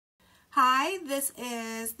Hi, this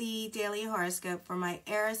is the daily horoscope for my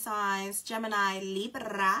air signs, Gemini,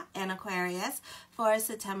 Libra, and Aquarius for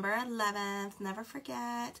September 11th. Never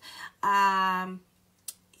forget.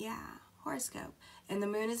 Horoscope. And the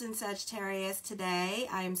moon is in Sagittarius today.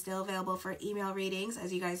 I am still available for email readings.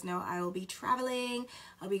 As you guys know, I will be traveling.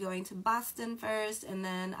 I'll be going to Boston first, and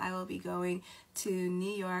then I will be going to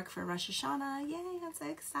New York for Rosh Hashanah. Yay, I'm so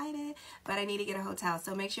excited. But I need to get a hotel.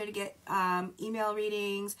 So make sure to get email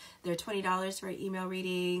readings. They're $20 for email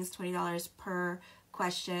readings, $20 per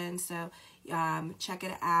question. So check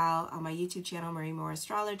it out on my YouTube channel,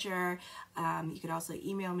 mariemooreastrologer. You could also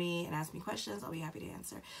email me and ask me questions. I'll be happy to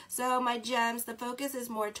answer. So my gems, the focus is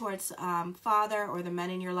more towards father or the men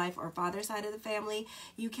in your life or father side of the family.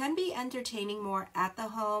 You can be entertaining more at the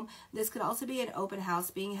home. This could also be an open house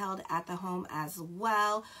being held at the home as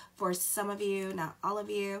well for some of you, not all of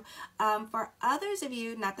you. For others of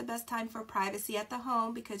you, not the best time for privacy at the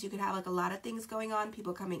home because you could have like a lot of things going on,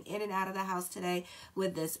 people coming in and out of the house today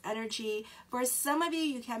with this energy. For some of you,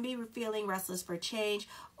 you can be feeling restless for change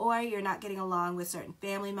or you're not getting along with certain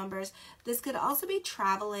family members. This could also be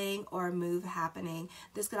traveling or a move happening.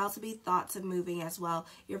 This could also be thoughts of moving as well.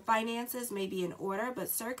 Your finances may be in order, but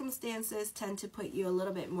circumstances tend to put you a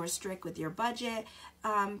little bit more strict with your budget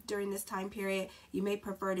during this time period. You may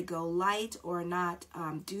prefer to go light or not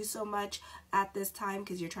do so much at this time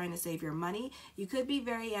because you're trying to save your money. You could be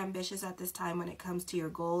very ambitious at this time when it comes to your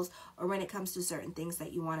goals or when it comes to certain things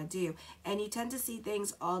that you want to do. And you tend to see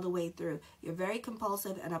things all the way through. You're very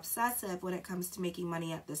compulsive and obsessive when it comes to making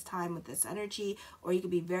money at this time with this energy, or you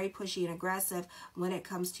could be very pushy and aggressive when it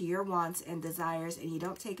comes to your wants and desires, and you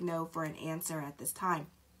don't take no for an answer at this time.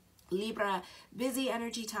 Libra, busy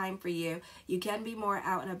energy time for you. You can be more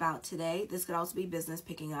out and about today. This could also be business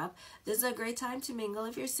picking up. This is a great time to mingle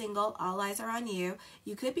if you're single. All eyes are on you.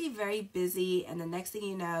 You could be very busy, and the next thing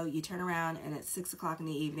you know, you turn around and it's 6 o'clock in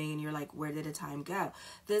the evening and you're like, where did the time go?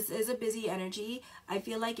 This is a busy energy. I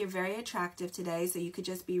feel like you're very attractive today, so you could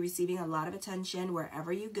just be receiving a lot of attention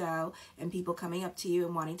wherever you go and people coming up to you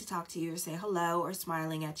and wanting to talk to you or say hello or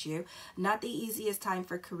smiling at you. Not the easiest time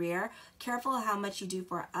for career. Careful how much you do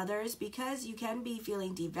for others, because you can be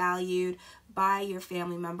feeling devalued by your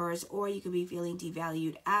family members, or you could be feeling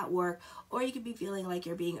devalued at work, or you could be feeling like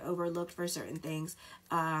you're being overlooked for certain things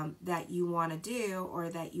that you want to do or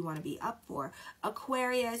that you want to be up for.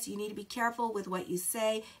 Aquarius, you need to be careful with what you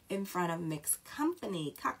say in front of mixed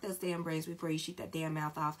company. Cock those damn brains before you shoot that damn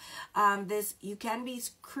mouth off. You can be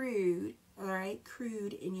crude. All right,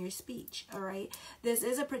 crude in your speech. All right, this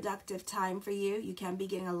is a productive time for you. You can be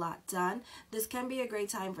getting a lot done. This can be a great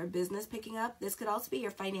time for business picking up. This could also be your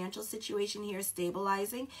financial situation here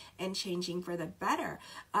stabilizing and changing for the better,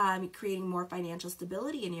 creating more financial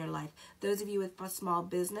stability in your life. Those of you with a small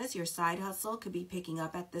business, your side hustle could be picking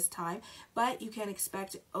up at this time, but you can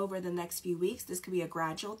expect over the next few weeks, this could be a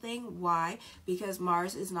gradual thing. Why? Because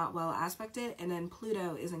Mars is not well aspected, and then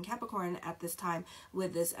Pluto is in Capricorn at this time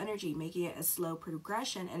with this energy, making it a slow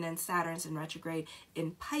progression, and then Saturn's in retrograde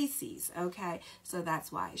in Pisces. Okay, so that's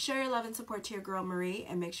why. Show your love and support to your girl Marie,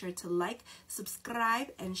 and make sure to like,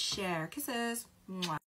 subscribe, and share. Kisses. Mwah.